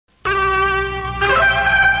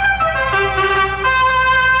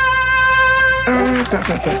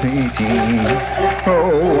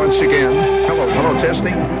Oh, once again. Hello,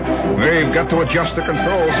 testing. We've got to adjust the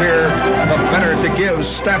controls here. The better to give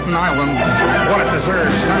Staten Island what it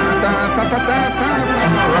deserves.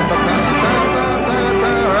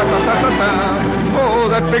 Oh,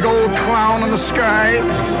 that big old clown in the sky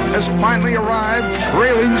has finally arrived,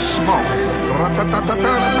 trailing smoke.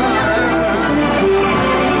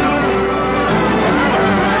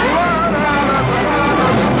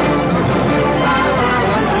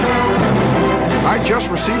 I just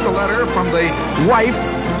received a letter from the wife,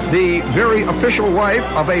 the very official wife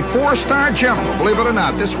of a 4-star general, believe it or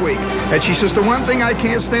not, this week. And she says, the one thing I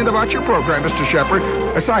can't stand about your program, Mr. Shepard,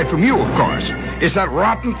 aside from you, of course, is that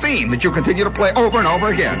rotten theme that you continue to play over and over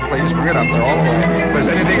again. Please bring it up there all the way. If there's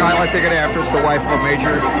anything I like to get after, it's the wife of a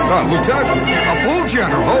major, lieutenant, a full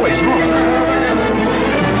general. Holy smokes.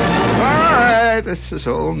 All right, this is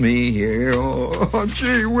old me here. Oh,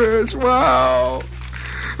 gee whiz, wow.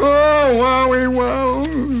 Oh, wowie, wow.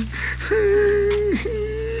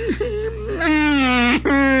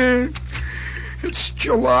 It's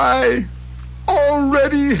July.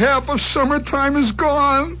 Already half of summertime is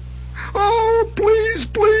gone. Oh, please,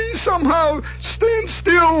 somehow stand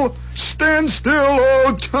still,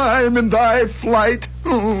 oh time in thy flight.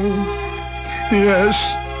 Oh, yes,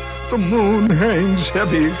 the moon hangs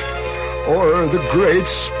heavy o'er the great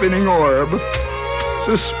spinning orb.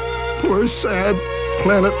 This poor sad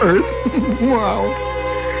planet Earth. Wow.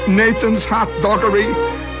 Nathan's hot doggery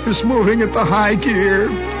is moving into high gear.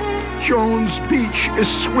 Jones Beach is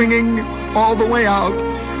swinging all the way out.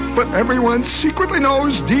 But everyone secretly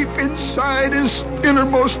knows deep inside his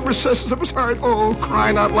innermost recesses of his heart, oh,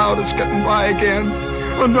 crying out loud, it's getting by again.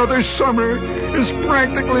 Another summer is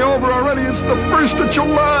practically over already. It's the 1st of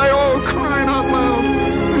July, oh, crying out loud.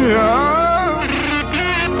 Yeah.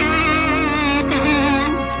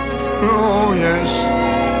 Oh, yes.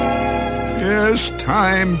 Yes,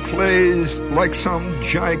 time plays like some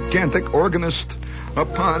gigantic organist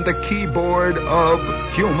upon the keyboard of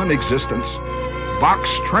human existence. Vox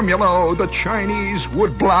tremulo, the Chinese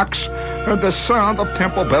wood blocks, and the sound of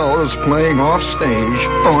temple bells playing off stage.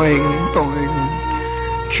 Doing, doing.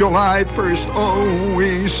 July 1st, oh,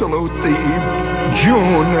 we salute thee.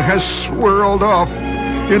 June has swirled off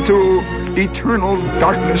into eternal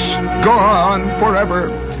darkness, gone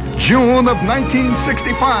forever. June of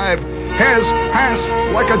 1965 has passed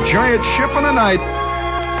like a giant ship in the night.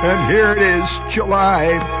 And here it is,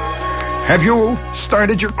 July. Have you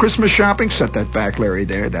started your Christmas shopping? Set that back, Larry,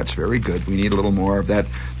 there. That's very good. We need a little more of that.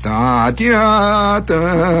 Da, da,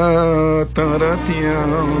 da, da, da, da.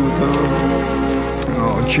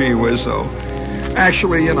 Oh, gee whiz, though.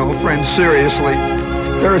 Actually, friends, seriously,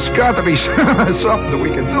 there's got to be something that we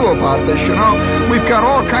can do about this, We've got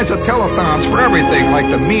all kinds of telethons for everything, like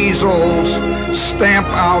the measles, stamp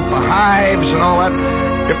out the hives and all that.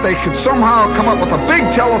 If they could somehow come up with a big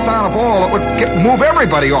telethon of all, it would move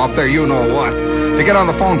everybody off their you-know-what. To get on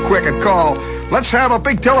the phone quick and call, let's have a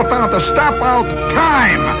big telethon to stop out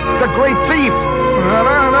time, the great thief.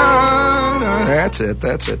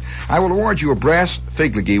 That's it. I will award you a brass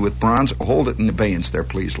figligee with bronze. Hold it in abeyance there,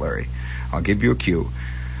 please, Larry. I'll give you a cue.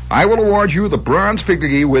 I will award you the bronze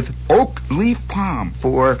figligee with oak leaf palm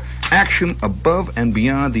for action above and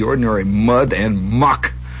beyond the ordinary mud and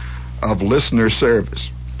muck of listener service,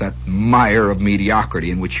 that mire of mediocrity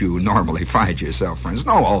in which you normally find yourself, friends.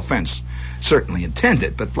 No offense certainly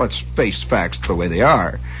intended, but let's face facts the way they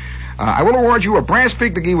are. I will award you a brass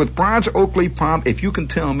figligee with bronze oak leaf palm if you can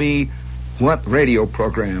tell me what radio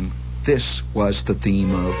program this was the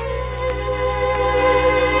theme of.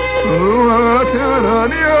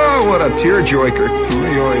 What a tearjerker.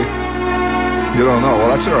 You don't know. Well,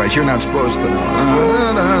 that's all right. You're not supposed to know.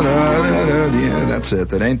 Yeah, that's it.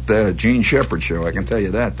 That ain't the Gene Shepard show. I can tell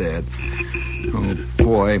you that, Dad. Oh,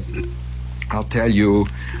 boy. I'll tell you.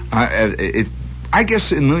 I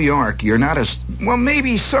guess in New York, you're not as... Well,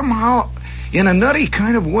 maybe somehow, in a nutty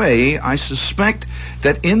kind of way, I suspect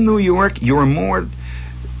that in New York, you're more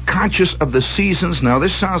conscious of the seasons. Now,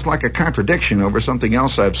 this sounds like a contradiction over something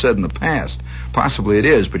else I've said in the past. Possibly it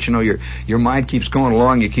is, but your mind keeps going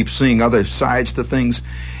along. You keep seeing other sides to things.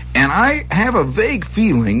 And I have a vague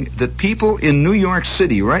feeling that people in New York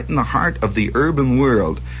City, right in the heart of the urban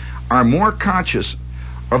world, are more conscious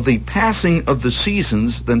of the passing of the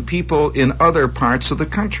seasons than people in other parts of the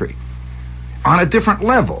country. On a different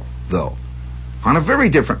level, though. On a very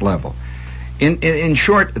different level. In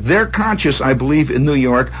short, they're conscious, I believe, in New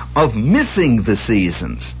York, of missing the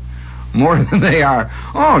seasons more than they are.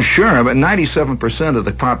 Oh, sure, but 97% of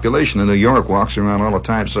the population in New York walks around all the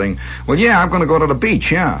time saying, well, yeah, I'm going to go to the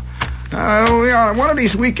beach, yeah. One of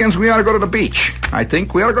these weekends we ought to go to the beach. I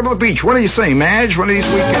think we ought to go to the beach. What do you say, Madge? One of these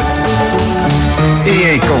weekends? He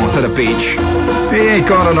ain't going to the beach. He ain't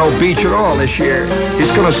going to no beach at all this year.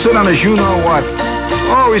 He's going to sit on his you-know-what.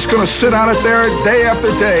 Oh, he's going to sit on it there day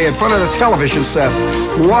after day in front of the television set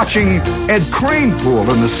watching Ed Kranepool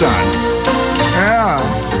in the sun.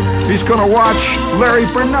 Yeah. He's going to watch Larry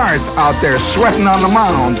Bernard out there sweating on the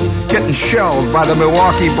mound, getting shelled by the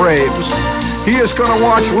Milwaukee Braves. He is going to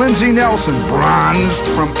watch Lindsey Nelson, bronzed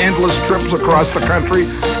from endless trips across the country,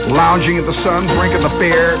 lounging in the sun, drinking the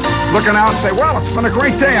beer, looking out and say, well, it's been a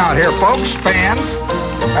great day out here, folks, fans.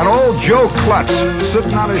 And old Joe Klutz,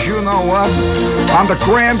 sitting on his you-know-what, on the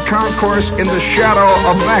Grand Concourse in the shadow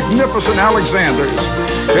of magnificent Alexander's,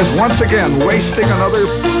 is once again wasting another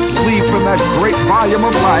leaf in that great volume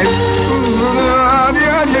of life.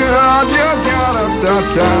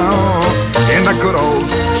 In the good old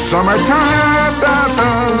summertime,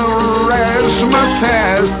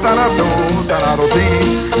 razzmatazz,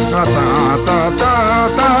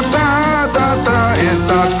 in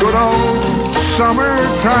the good old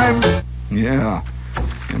summertime. Yeah,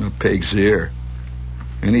 in a pig's ear.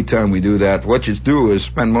 Anytime we do that, what you do is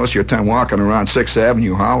spend most of your time walking around 6th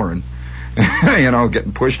Avenue hollering.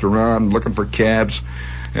 Getting pushed around, looking for cabs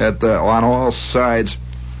on all sides.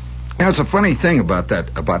 It's a funny thing about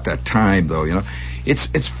that time, though.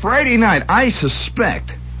 It's Friday night. I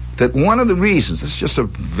suspect that one of the reasons, it's just a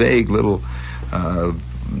vague little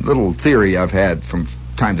theory I've had from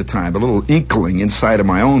time to time, a little inkling inside of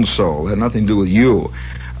my own soul, it had nothing to do with you.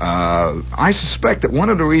 I suspect that one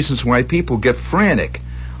of the reasons why people get frantic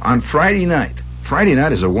on Friday night. Friday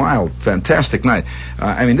night is a wild, fantastic night.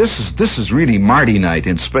 This is really Marty night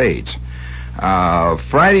in spades.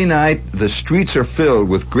 Friday night, the streets are filled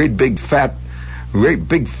with great big fat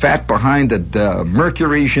behind-it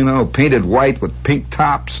Mercuries, painted white with pink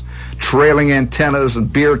tops, trailing antennas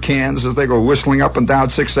and beer cans as they go whistling up and down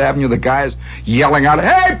 6th Avenue. The guys yelling out,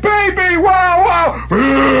 "Hey, baby, wow, wow!"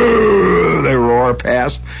 They roar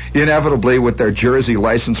past, inevitably with their Jersey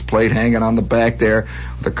license plate hanging on the back there,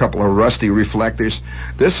 with a couple of rusty reflectors.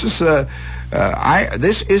 This is a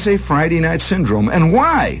Friday night syndrome. And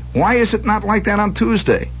why? Why is it not like that on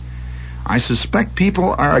Tuesday? I suspect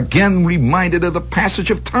people are again reminded of the passage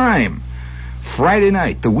of time. Friday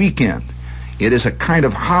night, the weekend. It is a kind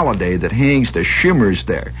of holiday that hangs the shimmers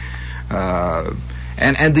there.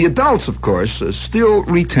 And the adults, of course, still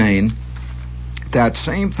retain that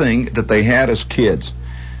same thing that they had as kids.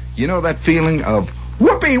 That feeling of,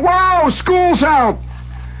 whoopee, wow, school's out.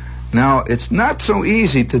 Now, it's not so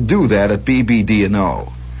easy to do that at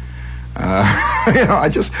BBD&O.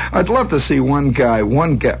 I'd love to see one guy,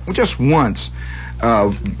 just once,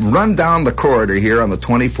 run down the corridor here on the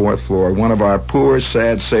 24th floor, one of our poor,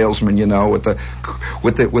 sad salesmen, with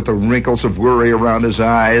the wrinkles of worry around his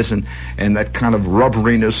eyes and that kind of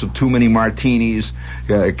rubberiness of too many martinis,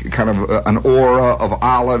 kind of an aura of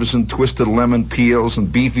olives and twisted lemon peels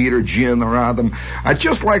and Beefeater gin around them. I'd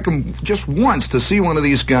just like him just once to see one of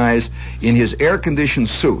these guys in his air-conditioned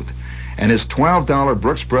suit and his $12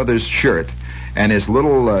 Brooks Brothers shirt and his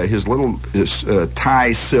little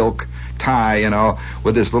tie silk tie,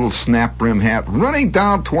 with his little snap brim hat, running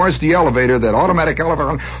down towards the elevator, that automatic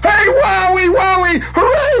elevator. Hey, wowie, wowie,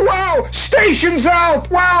 hooray, wow, station's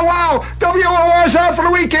out, wow, wow, WOR's out for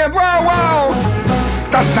the weekend, wow, wow.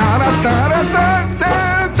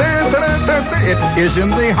 It is in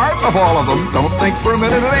the heart of all of them. Don't think for a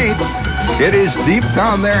minute it ain't. It is deep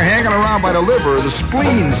down there, hanging around by the liver, the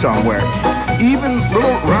spleen somewhere. Even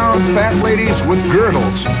little round fat ladies with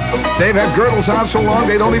girdles. They've had girdles on so long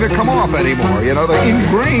they don't even come off anymore. They're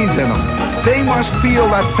ingrained in them. They must feel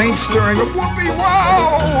that faint stirring of whoopee,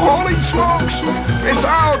 wow, holy smokes, it's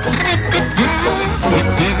out.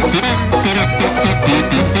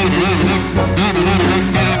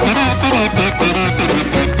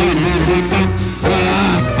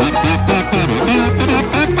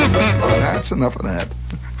 That's enough of that.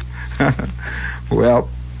 Well,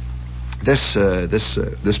 this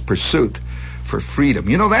pursuit for freedom,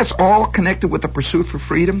 that's all connected with the pursuit for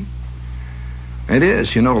freedom. It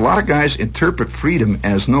is. A lot of guys interpret freedom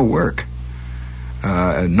as no work,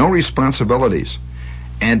 no responsibilities,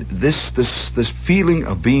 and this feeling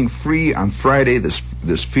of being free on Friday,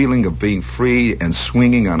 this feeling of being free and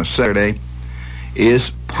swinging on a Saturday,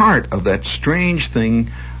 is part of that strange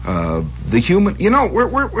thing. The human,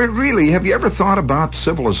 we're really. Have you ever thought about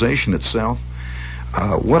civilization itself?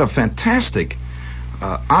 What a fantastic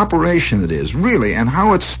operation it is, really, and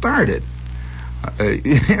how it started.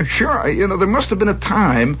 Sure, there must have been a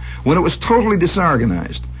time when it was totally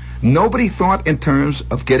disorganized. Nobody thought in terms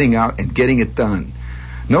of getting out and getting it done.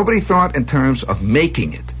 Nobody thought in terms of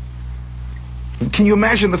making it. Can you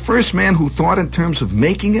imagine the first man who thought in terms of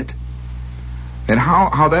making it? And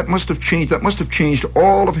how that must have changed. That must have changed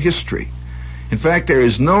all of history. In fact, there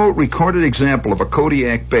is no recorded example of a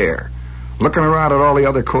Kodiak bear looking around at all the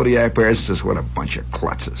other Kodiak bears and says, what a bunch of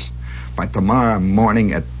klutzes. By tomorrow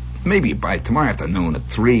morning maybe by tomorrow afternoon at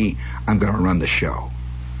 3, I'm going to run the show.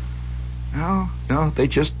 No, they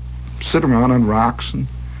just sit around on rocks and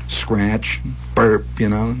scratch and burp,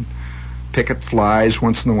 and pick at flies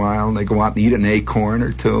once in a while, and they go out and eat an acorn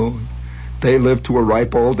or two. They live to a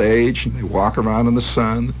ripe old age, and they walk around in the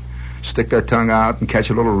sun, stick their tongue out and catch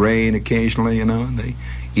a little rain occasionally, and they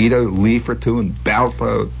eat a leaf or two and belt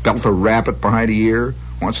a rabbit behind the ear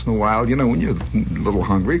once in a while, when you're a little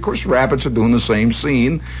hungry. Of course, rabbits are doing the same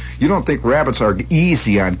scene. You don't think rabbits are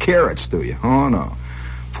easy on carrots, do you? Oh, no.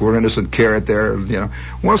 Poor innocent carrot there,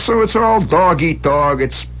 Well, so it's all dog eat dog,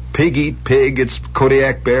 it's pig eat pig, it's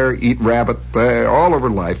Kodiak bear eat rabbit, all over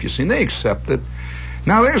life, you see. And they accept it.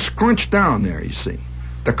 Now, they're scrunched down there, you see.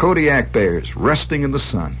 The Kodiak bears resting in the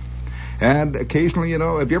sun. And occasionally,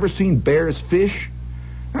 have you ever seen bears fish?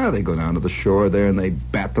 They go down to the shore there and they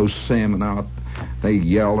bat those salmon out. They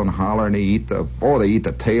yell and holler and they eat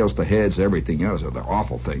the tails, the heads, everything. Those are the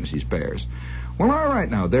awful things, these bears. Well, all right,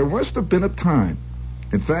 now, there must have been a time.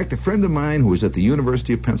 In fact, a friend of mine who was at the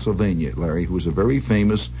University of Pennsylvania, Larry, who was a very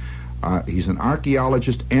famous, he's an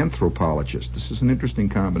archaeologist, anthropologist. This is an interesting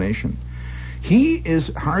combination. He is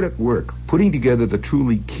hard at work putting together the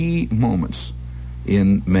truly key moments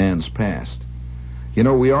in man's past.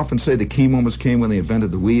 We often say the key moments came when they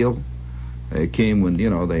invented the wheel. They came when,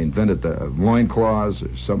 they invented the loincloths,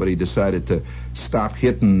 or somebody decided to stop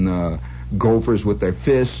hitting gophers with their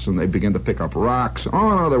fists, and they began to pick up rocks.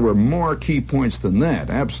 Oh, no, there were more key points than that,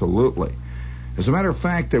 absolutely. As a matter of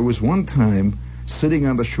fact, there was one time sitting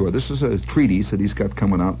on the shore. This is a treatise that he's got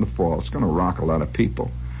coming out in the fall. It's going to rock a lot of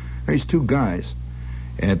people. There's 2 guys,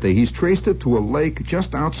 and he's traced it to a lake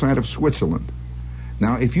just outside of Switzerland.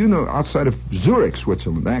 Now, if you know, outside of Zurich,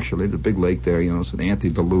 Switzerland, actually, the big lake there, it's an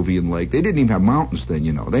antediluvian lake. They didn't even have mountains then,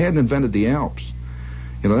 They hadn't invented the Alps.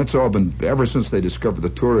 That's all been, ever since they discovered the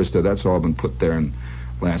tourists there, that's all been put there in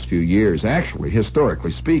the last few years. Actually,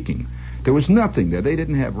 historically speaking, there was nothing there. They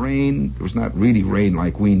didn't have rain. It was not really rain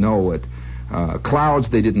like we know it. Clouds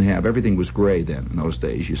they didn't have. Everything was gray then in those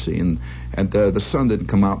days, you see. And the sun didn't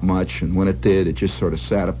come out much, and when it did, it just sort of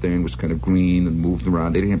sat up there and was kind of green and moved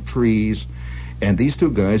around. They didn't have trees. And these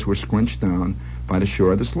 2 guys were scrunched down by the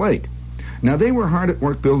shore of this lake. Now, they were hard at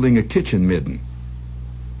work building a kitchen midden.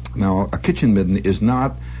 Now, a kitchen midden is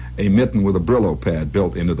not a mitten with a Brillo pad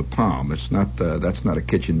built into the palm. It's not. That's not a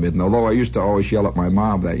kitchen midden. Although I used to always yell at my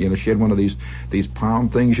mom that she had one of these palm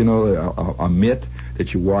things, a mitt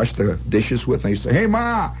that you wash the dishes with. And I used to say, "Hey,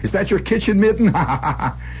 Ma, is that your kitchen midden?"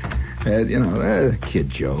 And a kid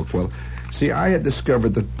joke. Well, see, I had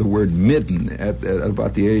discovered the word midden at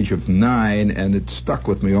about the age of 9, and it stuck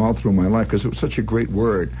with me all through my life because it was such a great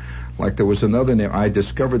word. Like there was another name. I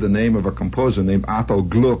discovered the name of a composer named Otto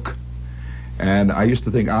Gluck. And I used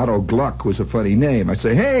to think Otto Gluck was a funny name. I'd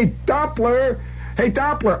say, hey, Doppler,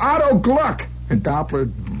 Otto Gluck. And Doppler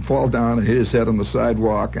would fall down and hit his head on the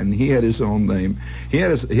sidewalk, and he had his own name. He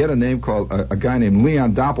had a name called, a guy named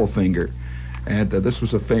Leon Doppelfinger. And this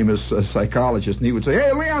was a famous psychologist, and he would say,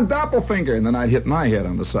 hey, Leon Doppelfinger, and then I'd hit my head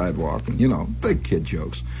on the sidewalk. And, big kid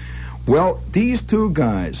jokes. Well, these 2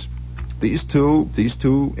 guys, these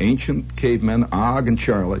two ancient cavemen, Og and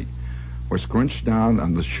Charlie, were scrunched down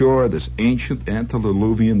on the shore of this ancient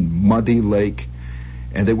antediluvian muddy lake,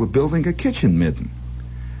 and they were building a kitchen midden.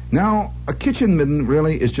 Now, a kitchen midden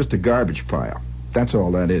really is just a garbage pile. That's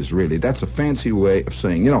all that is, really. That's a fancy way of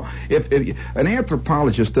saying, if an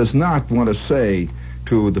anthropologist does not want to say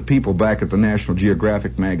to the people back at the National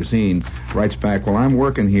Geographic magazine, writes back, well, I'm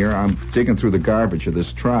working here, I'm digging through the garbage of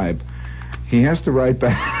this tribe, he has to write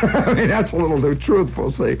back. I mean, that's a little too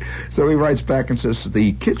truthful, see. So he writes back and says,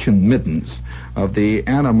 the kitchen middens of the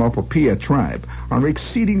Anamopopia tribe are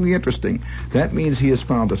exceedingly interesting. That means he has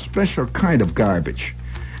found a special kind of garbage.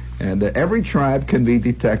 And every tribe can be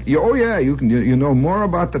detected. Oh, yeah, you know more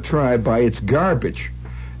about the tribe by its garbage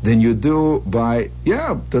than you do by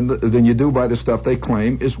the stuff they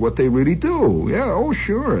claim is what they really do. Yeah, oh,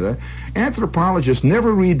 sure. The anthropologists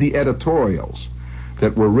never read the editorials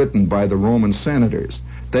that were written by the Roman senators.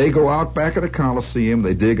 They go out back at the Colosseum,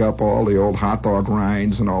 they dig up all the old hot dog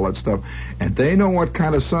rinds and all that stuff, and they know what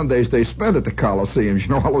kind of Sundays they spent at the Colosseum.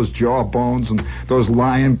 All those jawbones and those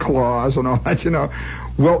lion claws and all that,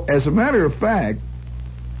 Well, as a matter of fact,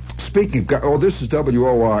 speaking of, this is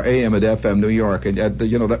WOR AM at FM New York, and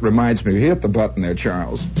that reminds me, hit the button there,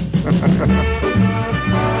 Charles.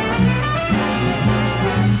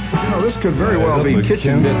 Now, this could very well be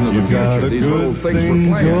kitchen mitten of the future. These little things we're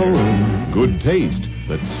playing. Good taste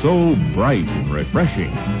that's so bright and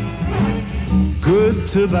refreshing. Good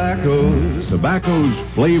tobaccos. Tobacco's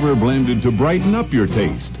flavor blended to brighten up your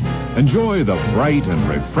taste. Enjoy the bright and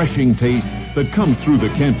refreshing taste that comes through the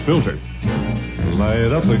Kent filter.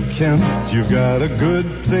 Light up a Kent, you got a good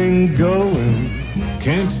thing going.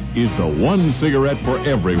 Kent is the one cigarette for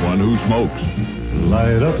everyone who smokes.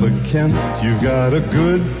 Light up a Kent, you got a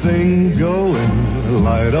good thing going.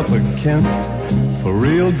 Light up a Kent for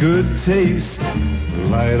real good taste.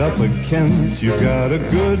 Light up a Kent, you got a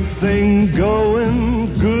good thing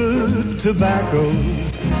going. Good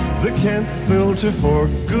tobaccos, the Kent filter for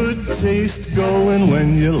good taste going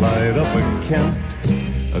when you light up a Kent.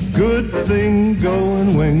 A good thing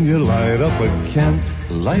going when you light up a Kent.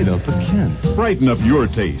 Light up a Kent. Brighten up your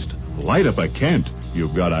taste. Light up a Kent.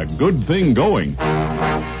 You've got a good thing going.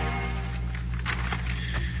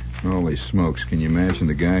 Holy smokes, can you imagine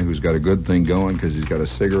the guy who's got a good thing going because he's got a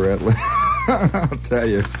cigarette lit? I'll tell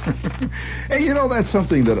you. Hey, you know, that's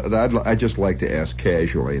something that I'd just like to ask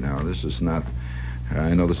casually now. This is not,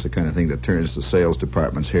 I know this is the kind of thing that turns the sales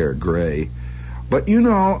department's hair gray. But, you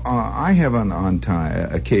know, I have on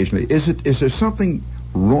time occasionally. Is there something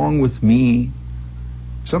wrong with me?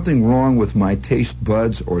 Something wrong with my taste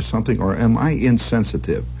buds or something? Or am I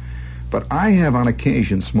insensitive? But I have on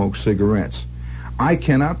occasion smoked cigarettes. I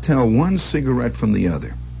cannot tell one cigarette from the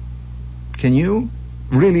other. Can you?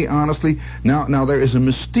 Really, honestly? Now there is a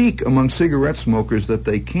mystique among cigarette smokers that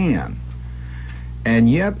they can. And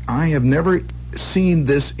yet, I have never seen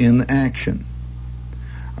this in action.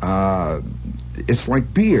 It's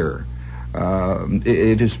like beer.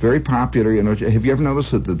 It is very popular. You know, have you ever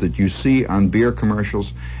noticed that you see on beer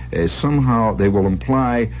commercials, somehow they will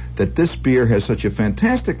imply that this beer has such a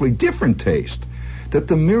fantastically different taste that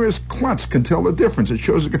the merest klutz can tell the difference. It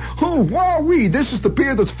shows, oh, wow-wee, this is the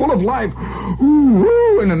beer that's full of life. Ooh,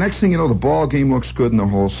 ooh. And the next thing you know, the ball game looks good in the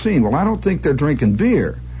whole scene. Well, I don't think they're drinking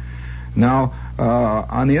beer. Now,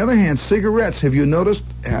 on the other hand, cigarettes, have you noticed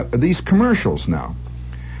these commercials now?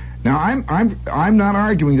 Now, I'm not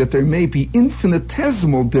arguing that there may be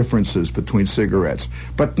infinitesimal differences between cigarettes,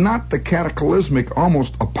 but not the cataclysmic,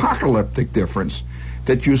 almost apocalyptic difference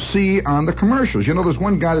that you see on the commercials. You know, there's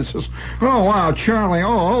one guy that says, oh, wow, Charlie,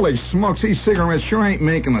 oh, holy smokes, these cigarettes sure ain't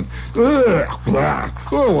making it. Ugh, blah.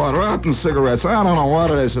 Oh, what rotten cigarettes. I don't know what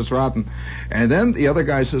it is, it's rotten. And then the other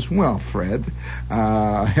guy says, well, Fred,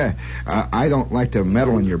 I don't like to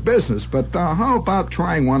meddle in your business, but how about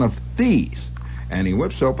trying one of these? And he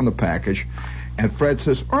whips open the package, and Fred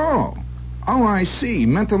says, oh, I see,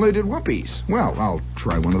 mentholated whoopies. Well, I'll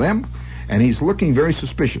try one of them. And he's looking very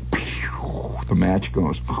suspicious. The match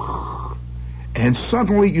goes, and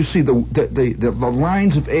suddenly you see the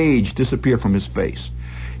lines of age disappear from his face.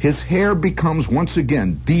 His hair becomes once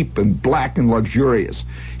again deep and black and luxurious.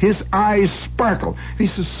 His eyes sparkle. He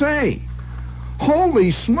says, say,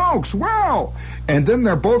 holy smokes, wow. And then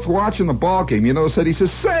they're both watching the ball game. You know, said he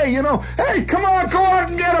says, say, you know, hey, come on, go out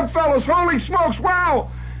and get him, fellas. Holy smokes, wow.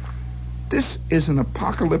 This is an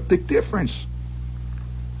apocalyptic difference.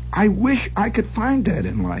 I wish I could find that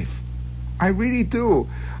in life. I really do.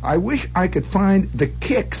 I wish I could find the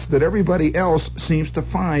kicks that everybody else seems to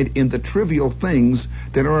find in the trivial things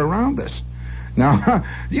that are around us. Now,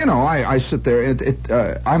 you know, I sit there,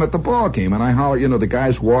 I'm at the ball game, and I holler, you know, the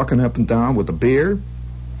guy's walking up and down with a beer,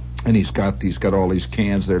 and he's got all these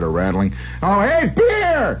cans there to rattling. Oh, hey,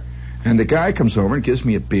 beer! And the guy comes over and gives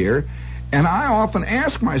me a beer, and I often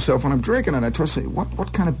ask myself when I'm drinking it, I try to say,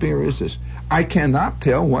 what kind of beer is this? I cannot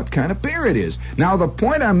tell what kind of beer it is. Now, the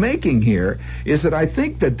point I'm making here is that I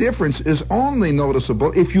think the difference is only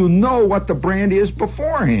noticeable if you know what the brand is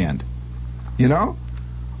beforehand. You know?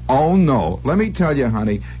 Oh, no. Let me tell you,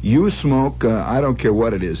 honey, you smoke, I don't care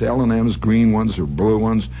what it is, L&M's, green ones or blue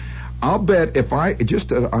ones. I'll bet if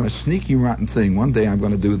just on a sneaky rotten thing, one day I'm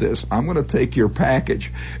going to do this. I'm going to take your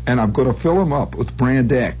package, and I'm going to fill them up with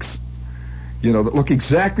brand X. You know, that look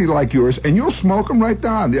exactly like yours, and you'll smoke them right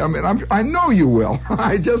down. I mean, I know you will.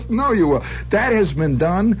 I just know you will. That has been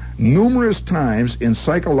done numerous times in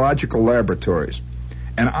psychological laboratories,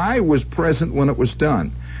 and I was present when it was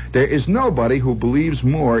done. There is nobody who believes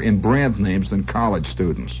more in brand names than college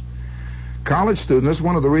students. College students, that's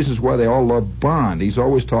one of the reasons why they all love Bond. He's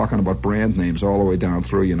always talking about brand names all the way down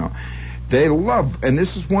through, you know. They love, and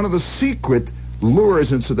this is one of the secret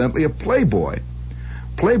lures, incidentally, of Playboy.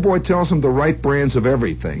 Playboy tells them the right brands of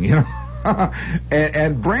everything, you know.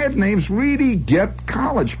 and brand names really get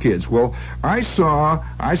college kids. Well, I saw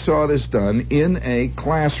this done in a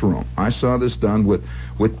classroom. I saw this done with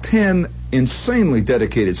 10 insanely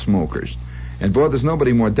dedicated smokers. And boy, there's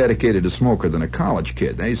nobody more dedicated a smoker than a college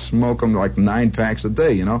kid. They smoke them like 9 packs a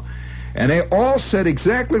day, you know. And they all said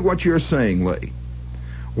exactly what you're saying, Lee.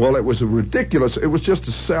 Well, it was just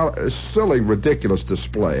a silly, ridiculous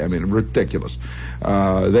display. I mean, ridiculous.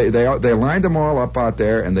 They lined them all up out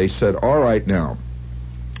there, and they said, all right, now,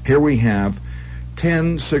 here we have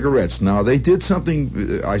 10 cigarettes. Now, they did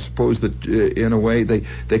something, I suppose, that in a way,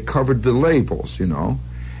 they covered the labels, you know.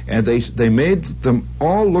 And they made them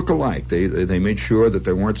all look alike. They made sure that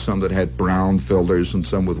there weren't some that had brown filters and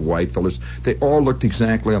some with white filters. They all looked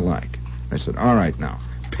exactly alike. I said, all right, now,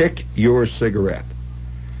 pick your cigarette.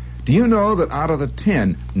 Do you know that out of the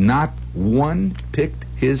 10, not one picked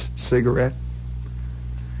his cigarette?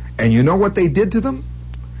 And you know what they did to them?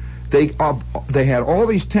 They had all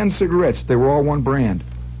these 10 cigarettes. They were all one brand.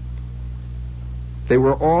 They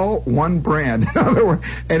were all one brand.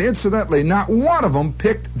 And incidentally, not one of them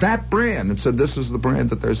picked that brand and said, this is the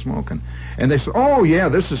brand that they're smoking. And they said, oh, yeah,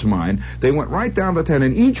 this is mine. They went right down to 10.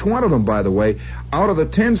 And each one of them, by the way, out of the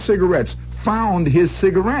 10 cigarettes, found his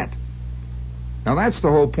cigarette. Now, that's the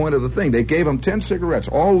whole point of the thing. They gave him 10 cigarettes,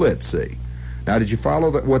 all lit, see. Now, did you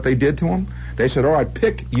follow what they did to him? They said, all right,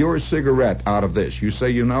 pick your cigarette out of this. You say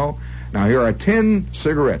you know? Now, here are 10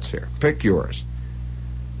 cigarettes here. Pick yours.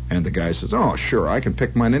 And the guy says, oh, sure, I can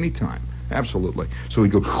pick mine any time. Absolutely. So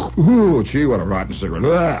he'd go, ooh, gee, what a rotten cigarette.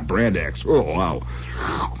 Ah, Brand X. Oh, wow.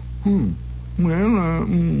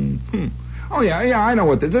 Oh, yeah, I know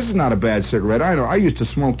what this is. Not a bad cigarette. I know. I used to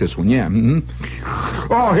smoke this one, yeah.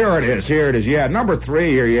 Mm-hmm. Oh, here it is. Yeah, number 3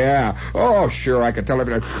 here, yeah. Oh, sure, I can tell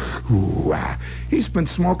everybody. Ooh, he's been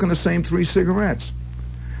smoking the same 3 cigarettes.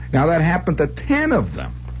 Now, that happened to 10 of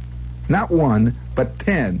them. Not 1, but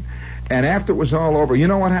 10. And after it was all over, you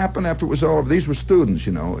know what happened after it was all over? These were students,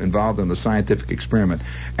 you know, involved in the scientific experiment.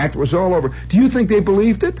 After it was all over, do you think they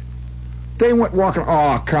believed it? They went walking,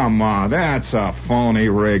 oh, come on, that's a phony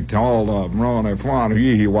rig. Hold up,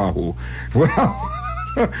 wahoo.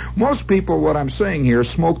 Well, most people, what I'm saying here,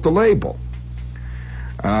 smoke the label.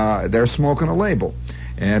 They're smoking a label.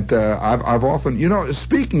 And I've often, you know,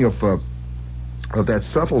 speaking of that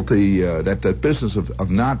subtlety, that business of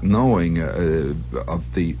not knowing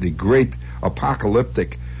of the great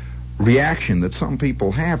apocalyptic reaction that some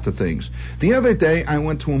people have to things. The other day, I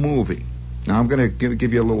went to a movie. Now, I'm going to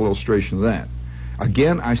give you a little illustration of that.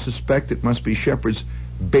 Again, I suspect it must be Shepard's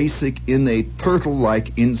basic, innate,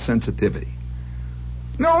 turtle-like insensitivity.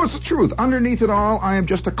 No, it's the truth. Underneath it all, I am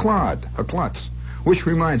just a clod, a klutz. Which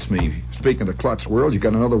reminds me, speaking of the klutz world, you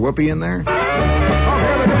got another whoopee in there? Oh,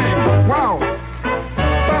 here they go. Wow.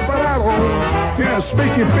 Yeah,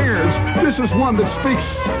 speaking of beards, this is one that speaks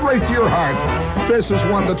straight to your heart. This is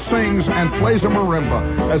one that sings and plays a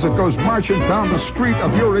marimba as it goes marching down the street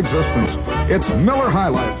of your existence. It's Miller High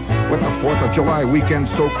Life. With the 4th of July weekend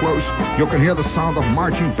so close, you can hear the sound of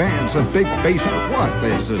marching bands and big bass. What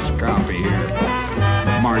is this copy here?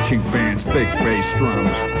 Marching bands, big bass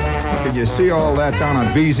drums. Can you see all that down on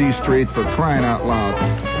VZ Street, for crying out loud?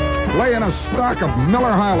 Laying a stock of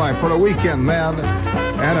Miller High Life for the weekend, man.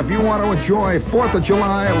 And if you want to enjoy 4th of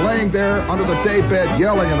July, laying there under the daybed,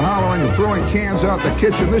 yelling and hollering and throwing cans out the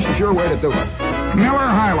kitchen, this is your way to do it. Miller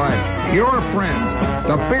High Life, your friend.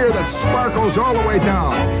 The beer that sparkles all the way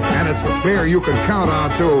down. And it's the beer you can count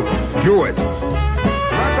on to do it.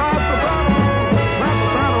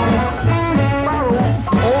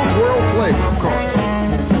 Old world flavor, of course.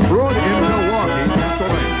 Brewed in Milwaukee,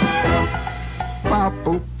 Pennsylvania. Bop,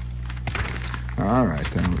 boop. All right,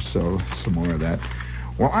 then we'll sell some more of that.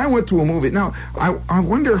 Well, I went to a movie. Now, I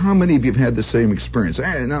wonder how many of you have had the same experience.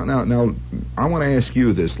 Now, I want to ask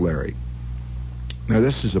you this, Larry. Now,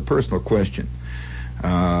 this is a personal question.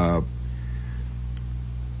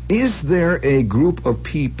 Is there a group of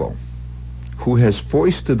people who has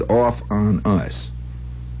foisted off on us?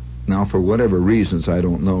 Now, for whatever reasons, I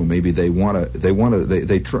don't know. Maybe they want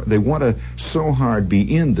to so hard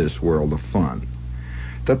be in this world of fun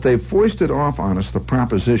that they've foisted off on us the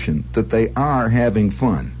proposition that they are having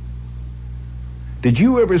fun. Did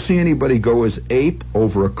you ever see anybody go as ape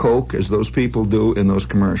over a Coke as those people do in those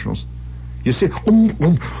commercials? You see,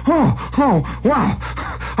 wow.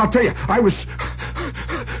 I'll tell you, I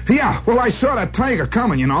saw that tiger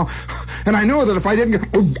coming, you know, and I knew that if I didn't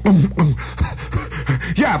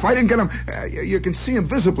get him, you can see him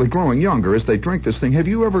visibly growing younger as they drink this thing. Have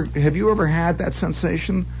you ever had that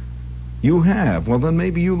sensation? You have. Well, then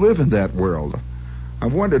maybe you live in that world.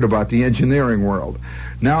 I've wondered about the engineering world.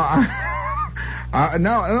 Now,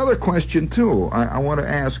 Now, another question, too, I want to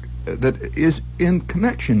ask that is in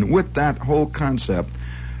connection with that whole concept,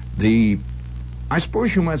 I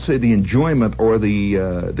suppose you might say the enjoyment or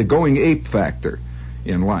the going ape factor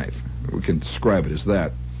in life. We can describe it as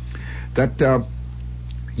that. That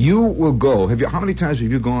you will go, how many times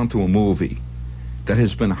have you gone to a movie that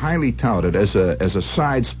has been highly touted as a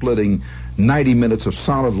side-splitting 90 minutes of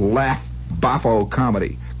solid laugh boffo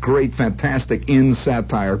comedy, great, fantastic,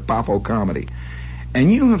 in-satire boffo comedy,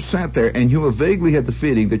 and you have sat there and you have vaguely had the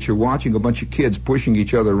feeling that you're watching a bunch of kids pushing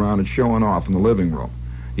each other around and showing off in the living room,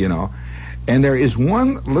 and there is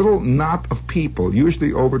one little knot of people,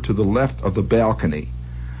 usually over to the left of the balcony,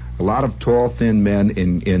 a lot of tall, thin men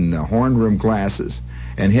in horn-rimmed glasses,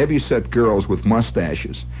 and heavy-set girls with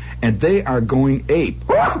mustaches, and they are going ape.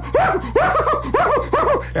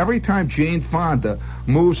 Every time Jane Fonda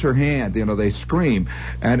moves her hand, they scream,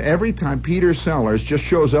 and every time Peter Sellers just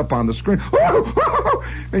shows up on the screen,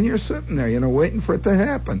 and you're sitting there, waiting for it to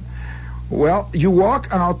happen. Well, you walk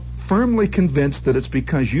out firmly convinced that it's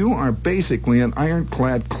because you are basically an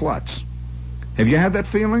ironclad klutz. Have you had that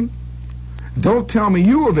feeling? Don't tell me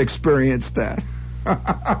you have experienced that.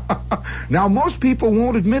 Now, most people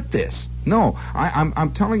won't admit this. No,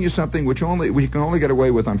 I'm telling you something which we can only get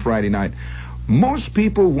away with on Friday night. Most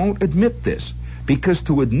people won't admit this because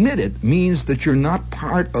to admit it means that you're not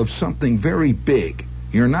part of something very big.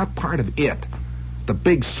 You're not part of it, the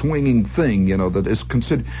big swinging thing, that is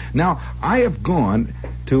considered. Now, I have gone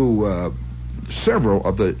to several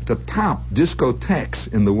of the top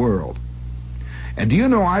discotheques in the world. And do you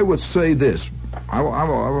know, I would say this.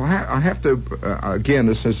 I have to again.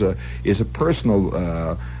 This is a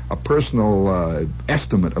personal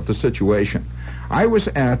estimate of the situation. I was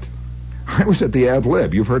at the Ad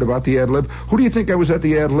Lib. You've heard about the Ad Lib. Who do you think I was at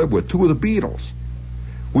the Ad Lib with? Two of the Beatles.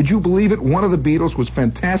 Would you believe it? One of the Beatles was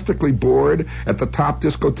fantastically bored at the top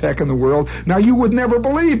discotheque in the world. Now you would never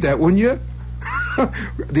believe that, wouldn't you?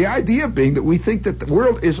 The idea being that we think that the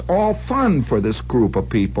world is all fun for this group of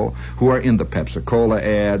people who are in the Pepsi-Cola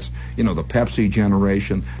ads, the Pepsi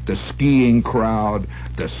generation, the skiing crowd,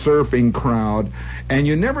 the surfing crowd, and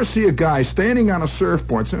you never see a guy standing on a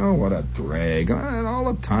surfboard saying, oh, what a drag. And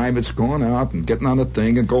all the time it's going out and getting on the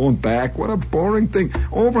thing and going back. What a boring thing.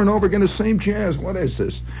 Over and over again, the same jazz. What is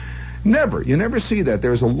this? Never. You never see that.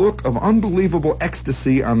 There's a look of unbelievable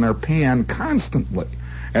ecstasy on their pan constantly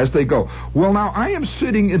as they go. Well, now, I am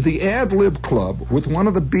sitting in the Ad Lib Club with one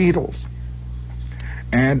of the Beatles.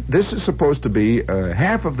 And this is supposed to be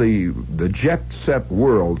half of the jet-set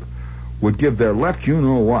world would give their left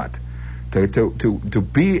you-know-what to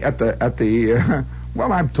be at the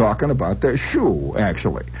well, I'm talking about their shoe,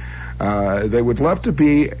 actually. They would love to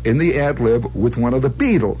be in the Ad Lib with one of the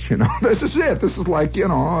Beatles, This is it. This is like,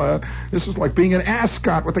 this is like being an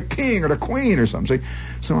ascot with the king or the queen or something.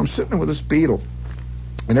 So I'm sitting there with this Beatle.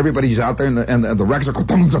 And everybody's out there, and the records are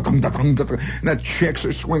going, and the chicks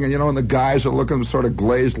are swinging, and the guys are looking sort of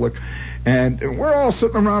glazed look. And we're all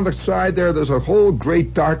sitting around the side there. There's a whole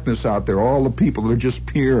great darkness out there. All the people that are just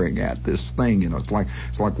peering at this thing, It's like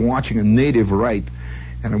watching a native rite.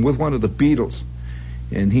 And I'm with one of the Beatles,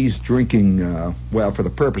 and he's drinking, well, for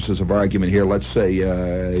the purposes of argument here, let's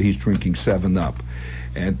say he's drinking 7-Up.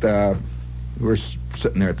 And we're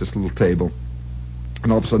sitting there at this little table,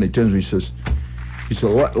 and all of a sudden he turns to me and he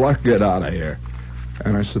said, let's get out of here.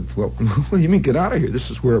 And I said, well, what do you mean get out of here? This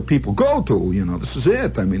is where people go to, This is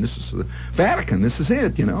it. I mean, this is the Vatican. This is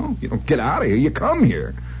it, You don't get out of here. You come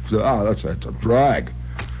here. He said, oh, that's a drag.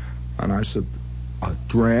 And I said, a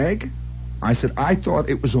drag? I said, I thought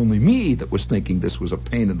it was only me that was thinking this was a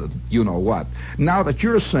pain in the you-know-what. Now that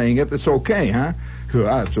you're saying it, it's okay, huh?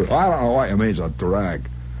 I don't know what it means, a drag.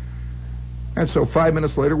 And so 5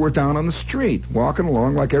 minutes later, we're down on the street, walking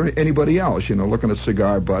along like anybody else, looking at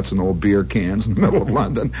cigar butts and old beer cans in the middle of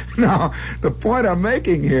London. Now, the point I'm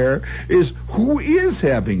making here is who is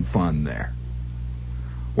having fun there?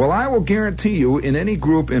 Well, I will guarantee you, in any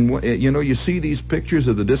group, you see these pictures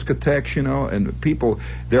of the discotheques, and people,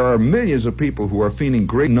 there are millions of people who are feeling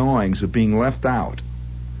great gnawings of being left out.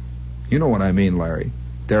 You know what I mean, Larry.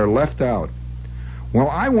 They're left out. Well,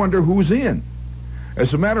 I wonder who's in.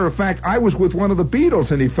 As a matter of fact, I was with one of the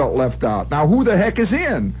Beatles and he felt left out. Now, who the heck is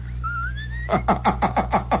in?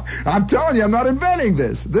 I'm telling you, I'm not inventing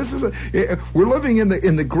this. We're living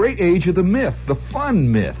in the great age of the myth, the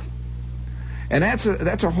fun myth. And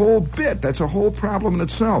that's a whole bit. That's a whole problem in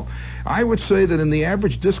itself. I would say that in the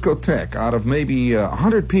average discotheque, out of maybe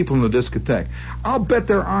 100 people in the discotheque, I'll bet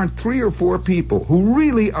there aren't 3 or 4 people who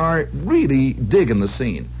really are digging the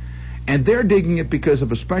scene. And they're digging it because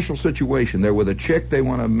of a special situation. They're with a chick they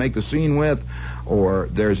want to make the scene with, or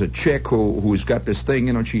there's a chick who's got this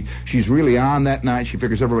thing, she's really on that night. She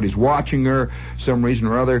figures everybody's watching her some reason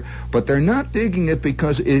or other. But they're not digging it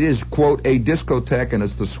because it is, quote, a discotheque and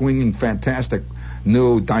it's the swinging, fantastic,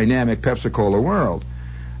 new, dynamic Pepsi-Cola world.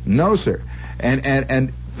 No, sir.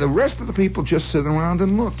 And the rest of the people just sit around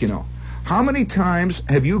and look, How many times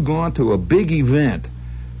have you gone to a big event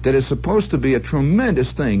that is supposed to be a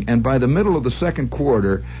tremendous thing, and by the middle of the second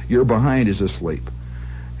quarter, your behind is asleep,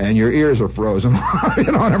 and your ears are frozen,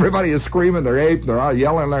 and everybody is screaming their ape, they're all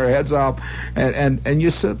yelling their heads off, and you're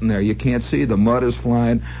sitting there, you can't see, the mud is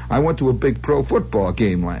flying. I went to a big pro football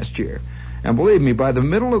game last year, and believe me, by the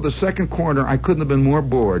middle of the second quarter, I couldn't have been more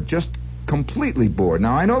bored, just completely bored.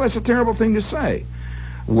 Now, I know that's a terrible thing to say.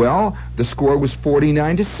 Well, the score was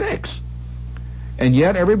 49-6. And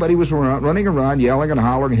yet everybody was running around, yelling and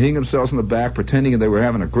hollering, hitting themselves in the back, pretending they were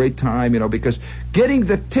having a great time, because getting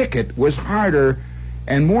the ticket was harder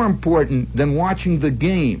and more important than watching the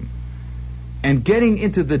game. And getting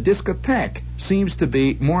into the discotheque seems to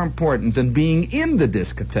be more important than being in the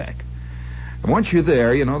discotheque. And once you're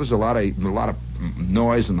there, there's a lot of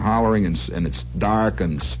noise and hollering, and it's dark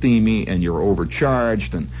and steamy, and you're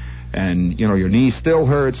overcharged, and your knee still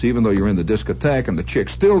hurts even though you're in the discotheque, and the chick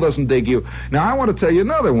still doesn't dig you. Now, I want to tell you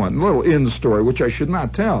another one, a little in story, which I should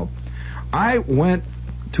not tell. I went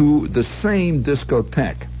to the same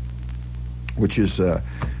discotheque, which is the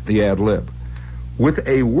Ad Lib, with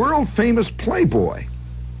a world-famous playboy.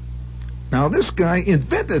 Now, this guy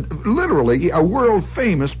invented, literally, a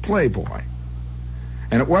world-famous playboy.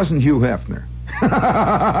 And it wasn't Hugh Hefner.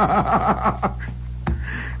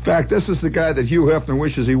 In fact, this is the guy that Hugh Hefner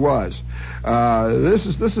wishes he was.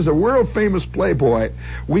 This is a world famous playboy.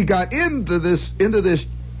 We got into this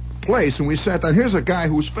place and we sat down. Here's a guy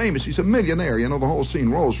who's famous. He's a millionaire. The whole scene,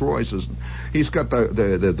 Rolls Royces. He's got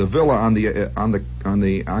the villa on Antibes.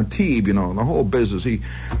 The whole business. He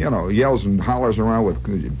yells and hollers around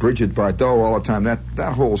with Bridget Bardot all the time.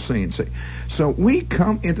 That whole scene. See, so we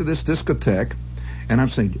come into this discotheque. And I'm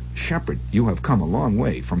saying, Shepard, you have come a long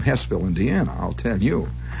way from Hessville, Indiana, I'll tell you.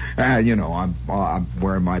 I'm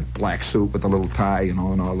wearing my black suit with a little tie, and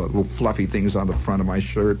all the little fluffy things on the front of my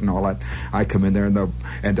shirt and all that. I come in there,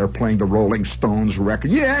 and they're playing the Rolling Stones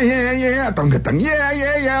record. Yeah, dum-ga-dum,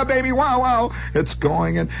 yeah, baby, wow. It's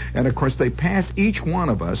going, and of course, they pass each one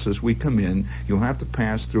of us as we come in. You'll have to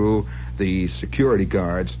pass through the security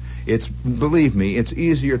guards. Believe me, it's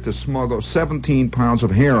easier to smuggle 17 pounds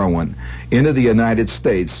of heroin into the United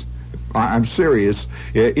States, I'm serious,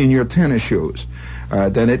 in your tennis shoes,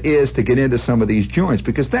 than it is to get into some of these joints,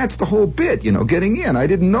 because that's the whole bit, getting in. I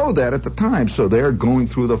didn't know that at the time, so they're going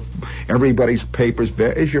through everybody's papers.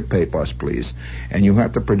 Is your papers, please? And you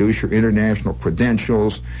have to produce your international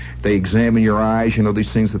credentials. They examine your eyes,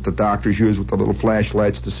 these things that the doctors use with the little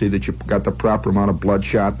flashlights to see that you've got the proper amount of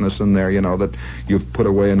bloodshotness in there, that you've put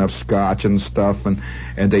away enough scotch and stuff, and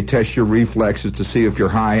they test your reflexes to see if you're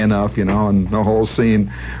high enough, and the whole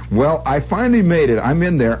scene. Well, I finally made it. I'm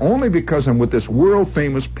in there only because I'm with this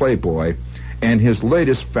world-famous playboy and his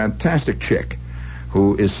latest fantastic chick,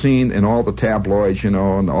 who is seen in all the tabloids, and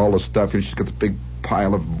all the stuff. She's got this big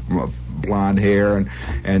pile of blonde hair and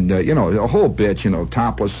a whole bitch,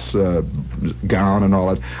 topless gown and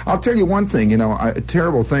all that. I'll tell you one thing, a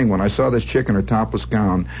terrible thing when I saw this chick in her topless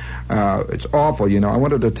gown. It's awful, I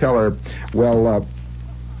wanted to tell her,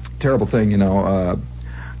 terrible thing, I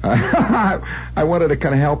wanted to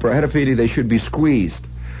kind of help her. I had a feeling they should be squeezed.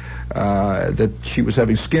 That she was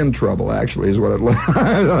having skin trouble, actually, is what it was.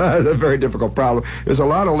 It's a very difficult problem. There's a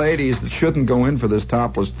lot of ladies that shouldn't go in for this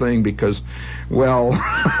topless thing because, well,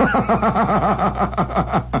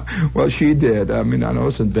 she did. I mean, I know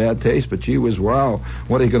it's in bad taste, but gee whiz, wow,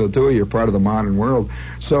 what are you going to do? You're part of the modern world.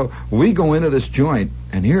 So we go into this joint,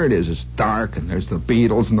 and here it is. It's dark, and there's the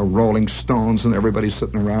Beatles and the Rolling Stones, and everybody's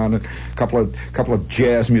sitting around. And a couple of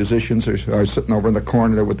jazz musicians are sitting over in the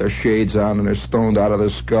corner there with their shades on, and they're stoned out of their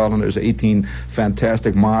skull. And there's 18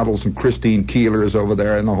 fantastic models, and Christine Keeler is over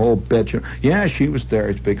there, and the whole bit. Yeah, she was there.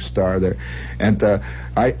 It's a big star there. And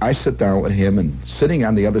I sit down with him, and sitting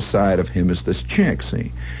on the other side of him is this chick,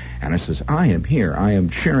 see. And I says, I am here. I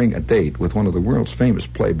am sharing a date with one of the world's famous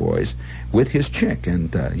playboys with his chick.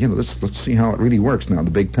 And, let's see how it really works now,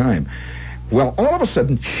 the big time. Well, all of a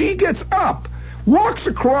sudden, she gets up, walks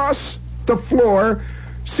across the floor,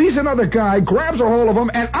 sees another guy, grabs a hold of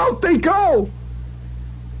him, and out they go.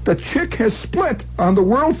 The chick has split on the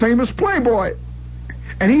world-famous playboy.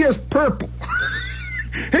 And he is purple.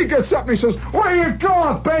 He gets up and he says, where you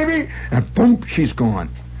going, baby? And boom, she's gone.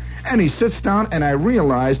 And he sits down, and I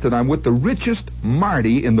realize that I'm with the richest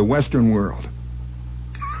Marty in the Western world.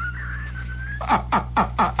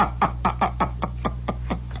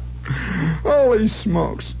 Holy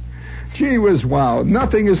smokes. Gee whiz, wow.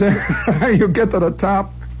 Nothing is... You get to the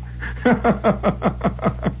top.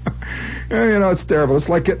 It's terrible. It's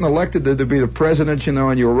like getting elected to be the president,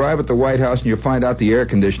 and you arrive at the White House and you find out the air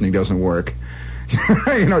conditioning doesn't work.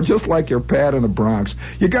 Just like your pad in the Bronx.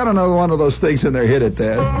 You got another one of those things in there. Hit it,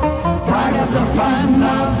 Dad. Part of the fun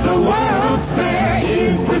of the World's Fair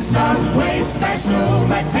is the Subway special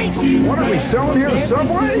that takes you. What are we selling here, the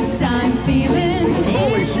Subway? Time feeling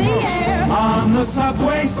Holy in the smokes. air. On the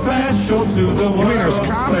Subway special to the You mean there's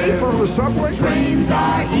World's comedy Fair. from the Subway? Trains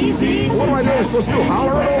are easy. What do I do? I'm supposed to do?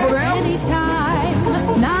 Holler it over them?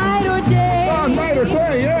 Anytime, night or day. Oh, night or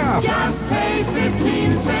day, yeah. Just pay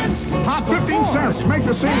 15 cents. Pop 15 cents. Make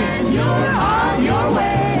the scene. And you're on your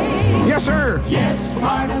way. Yes, sir. Yes,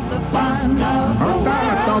 part of the fun of the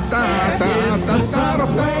World's Fair is the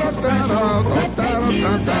Subway special that takes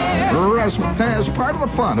you there. Razzmatazz, part of the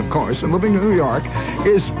fun, of course, in living in New York,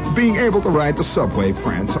 is being able to ride the subway,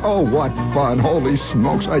 friends. Oh, what fun. Holy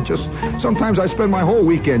smokes. Sometimes I spend my whole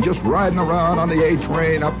weekend just riding around on the A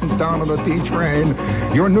train, up and down on the D train.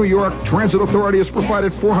 Your New York Transit Authority has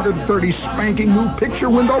provided 430 spanking new picture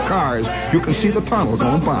window cars. You can see the tunnel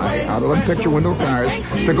going by out of them picture window cars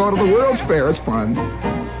to go to the World's Fair. It's fun.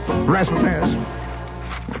 Razzmatazz.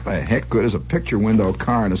 What the heck good is a picture window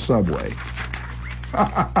car in a subway?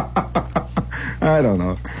 I don't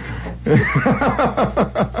know.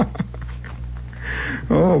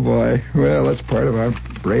 Oh, boy. Well, that's part of our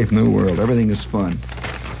brave new world. Everything is fun.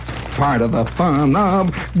 Part of the fun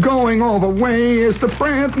of going all the way is the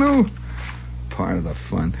brand new... Part of the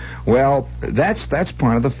fun. Well, that's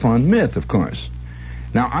part of the fun myth, of course.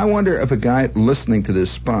 Now, I wonder if a guy listening to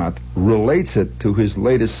this spot relates it to his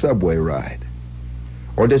latest subway ride.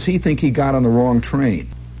 Or does he think he got on the wrong train?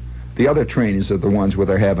 The other trains are the ones where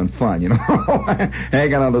they're having fun,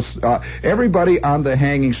 hanging on the... everybody on the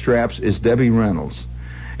hanging straps is Debbie Reynolds.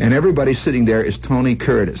 And everybody sitting there is Tony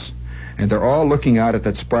Curtis. And they're all looking out at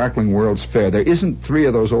that sparkling World's Fair. There isn't three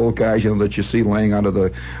of those old guys, that you see laying under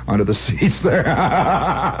the seats there.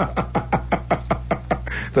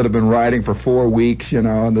 That have been riding for 4 weeks,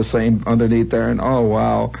 and the same underneath there. And, oh,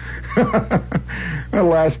 wow. Well,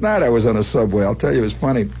 last night I was on a subway. I'll tell you, it was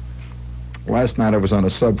funny. Last night I was on a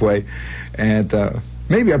subway, and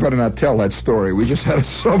maybe I better not tell that story. We just had a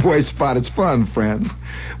subway spot. It's fun, friends.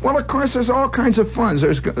 Well, of course, there's all kinds of fun.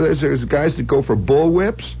 There's guys that go for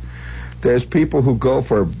bullwhips. There's people who go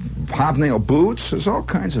for hobnail boots. There's all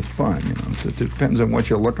kinds of fun, It depends on what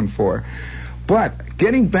you're looking for. But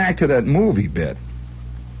getting back to that movie bit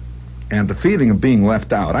and the feeling of being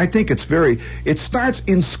left out, I think it starts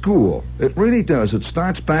in school. It really does. It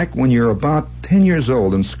starts back when you're about 10 years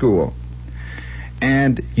old in school.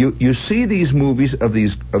 And you see these movies of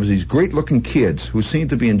these great-looking kids who seem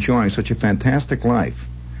to be enjoying such a fantastic life.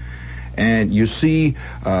 And you see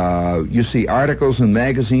articles in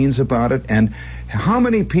magazines about it, and how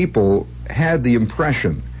many people had the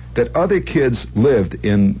impression that other kids lived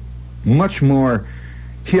in much more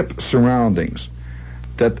hip surroundings,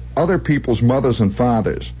 that other people's mothers and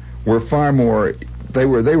fathers were far more, they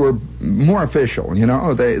were more official,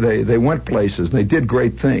 they went places, they did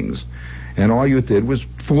great things, and all you did was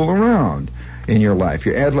fool around in your life,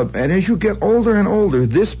 your ad lib. And as you get older and older,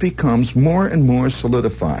 this becomes more and more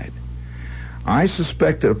solidified. I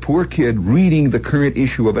suspect that a poor kid reading the current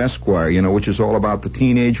issue of Esquire, which is all about the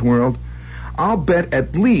teenage world, I'll bet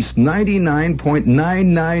at least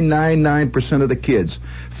 99.9999% of the kids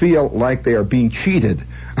feel like they are being cheated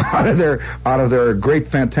out of their great,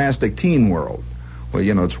 fantastic teen world. Well,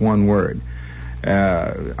 it's one word.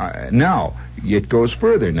 Now it goes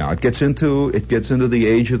further. Now it gets into the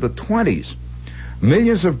age of the 20s.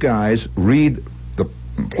 Millions of guys read the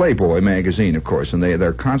Playboy magazine, of course, and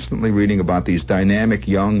they're constantly reading about these dynamic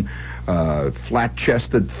young,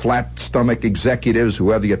 flat-chested, flat-stomach executives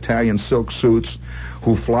who have the Italian silk suits,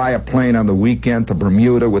 who fly a plane on the weekend to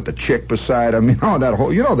Bermuda with the chick beside them.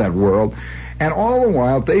 That world. And all the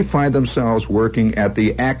while, they find themselves working at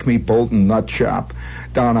the Acme Bolton Nut Shop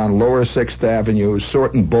down on Lower 6th Avenue,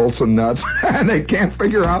 sorting bolts and nuts, and they can't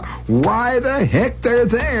figure out why the heck they're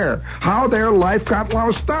there, how their life got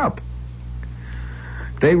loused up.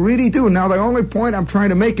 They really do. Now, the only point I'm trying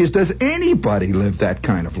to make is, does anybody live that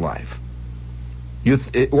kind of life?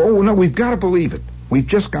 No, we've got to believe it. We've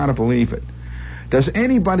just got to believe it. Does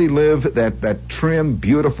anybody live that trim,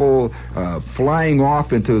 beautiful, flying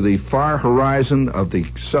off into the far horizon of the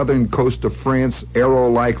southern coast of France,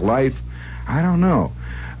 arrow-like life? I don't know.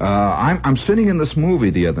 I'm sitting in this movie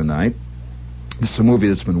the other night. This is a movie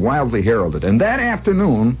that's been wildly heralded. And that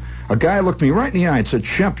afternoon, a guy looked me right in the eye and said,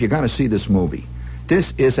 Shemp, you got to see this movie.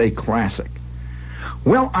 This is a classic.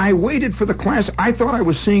 Well, I waited for the classic. I thought I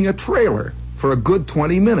was seeing a trailer for a good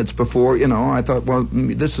 20 minutes before, I thought, well,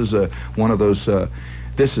 this is one of those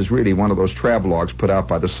travelogues put out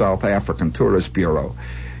by the South African Tourist Bureau.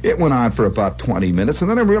 It went on for about 20 minutes, and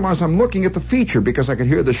then I realized I'm looking at the feature because I could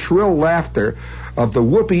hear the shrill laughter of the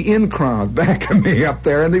Whoopi in crowd back of me up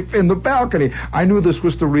there in the balcony. I knew this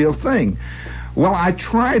was the real thing. Well, I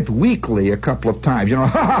tried weakly a couple of times,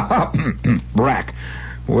 brack.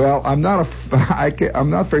 Well, I'm not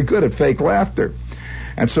very good at fake laughter.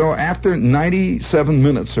 And so after 97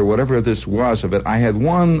 minutes or whatever this was of it, I had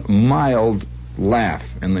one mild laugh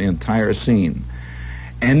in the entire scene.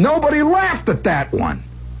 And nobody laughed at that one.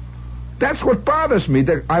 That's what bothers me.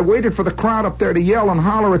 That I waited for the crowd up there to yell and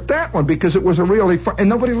holler at that one because it was a really fun, and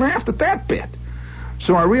nobody laughed at that bit.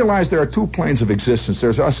 So I realized there are two planes of existence.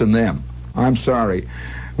 There's us and them. I'm sorry.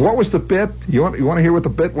 What was the bit? You want to hear what the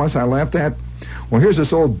bit was I laughed at? Well, here's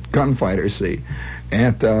this old gunfighter, see,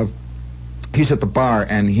 and he's at the bar,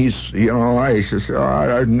 and he says,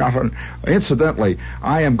 nothing. Incidentally,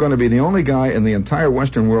 I am going to be the only guy in the entire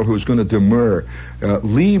Western world who's going to demur.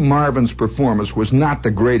 Lee Marvin's performance was not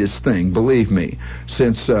the greatest thing, believe me,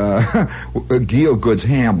 since Gielgud's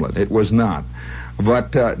Hamlet. It was not.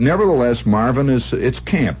 But nevertheless, Marvin it's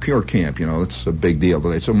camp, pure camp, it's a big deal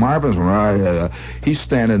today. So Marvin's, he's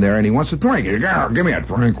standing there, and he wants a drink. Give me a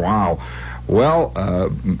drink, wow. Well,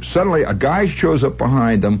 suddenly a guy shows up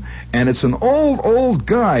behind them, and it's an old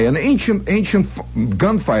guy, an ancient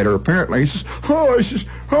gunfighter, apparently. He says, it's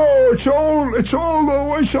old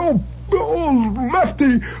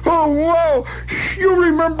Lefty. Oh, wow, you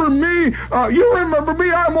remember me?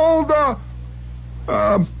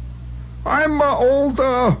 I'm old,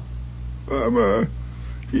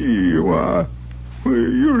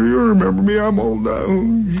 you remember me, I'm old,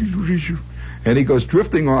 and he goes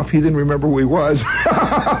drifting off. He didn't remember who he was.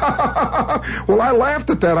 Well, I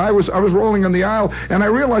laughed at that. I was rolling in the aisle, and I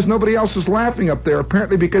realized nobody else was laughing up there,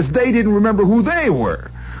 apparently because they didn't remember who they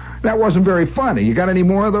were. That wasn't very funny. You got any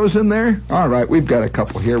more of those in there? All right, we've got a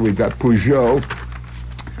couple here. We've got Peugeot.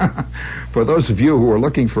 For those of you who are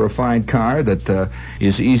looking for a fine car that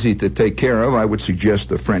is easy to take care of, I would suggest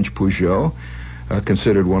the French Peugeot,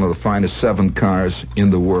 considered one of the finest 7 cars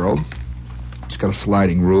in the world. It's got a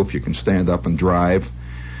sliding roof. You can stand up and drive.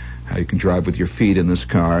 You can drive with your feet in this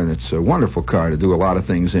car, and it's a wonderful car to do a lot of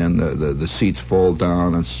things in. The seats fold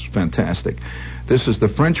down. It's fantastic. This is the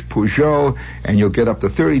French Peugeot, and you'll get up to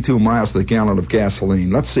 32 miles to the gallon of gasoline.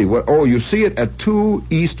 Let's see. You see it at 2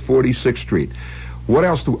 East 46th Street. What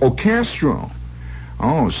else Castro.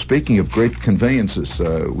 Oh, speaking of great conveyances,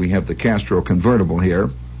 we have the Castro convertible here.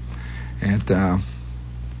 And, well,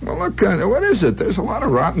 look, what is it? There's a lot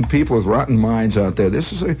of rotten people with rotten minds out there.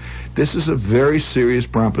 This is a very serious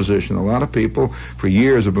proposition. A lot of people for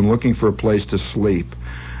years have been looking for a place to sleep.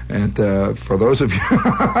 And for those of you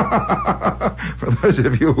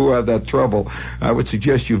who have that trouble, I would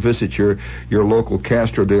suggest you visit your local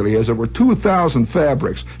Castro dealer. He has over 2,000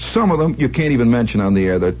 fabrics. Some of them you can't even mention on the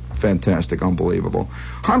air. They're fantastic, unbelievable.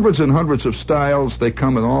 Hundreds and hundreds of styles. They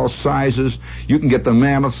come in all sizes. You can get the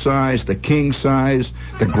mammoth size, the king size,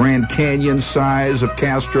 the Grand Canyon size of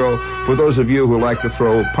Castro. For those of you who like to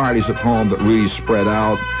throw parties at home that really spread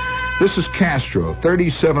out, this is Castro.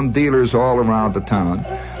 37 dealers all around the town.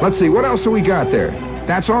 Let's see, what else do we got there?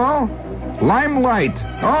 That's all? Limelight.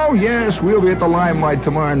 Oh, yes, we'll be at the Limelight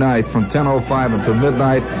tomorrow night from 10:05 until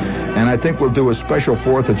midnight, and I think we'll do a special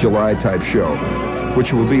 4th of July type show,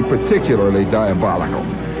 which will be particularly diabolical.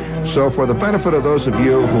 So for the benefit of those of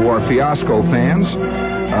you who are Fiasco fans,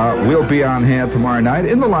 we'll be on hand tomorrow night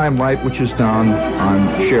in the Limelight, which is down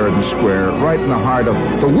on Sheridan Square, right in the heart of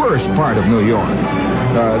the worst part of New York.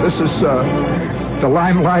 This is the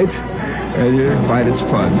Limelight, and you find it's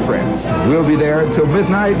fun, friends. We'll be there until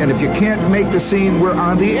midnight, and if you can't make the scene, we're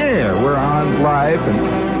on the air. We're on live,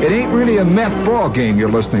 and it ain't really a Met ball game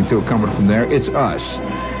you're listening to coming from there. It's us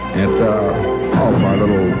and all of our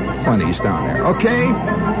little funnies down there. Okay?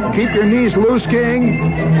 Keep your knees loose,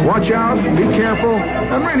 King. Watch out. Be careful.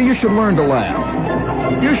 And really, you should learn to laugh.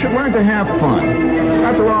 You should learn to have fun.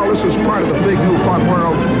 After all, this is part of the big new fun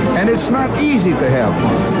world, and it's not easy to have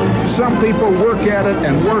fun. Some people work at it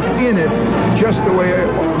and work in it just the way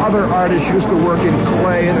other artists used to work in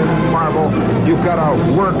clay and in marble. You've got to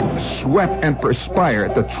work, sweat, and perspire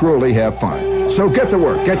to truly have fun. So get to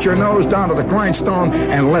work. Get your nose down to the grindstone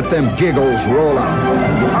and let them giggles roll out.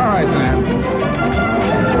 All right, man.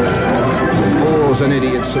 Fools and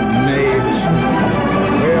idiots and knaves.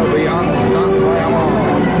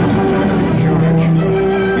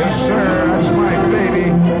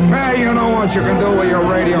 can do with your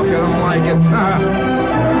radio if you don't like it.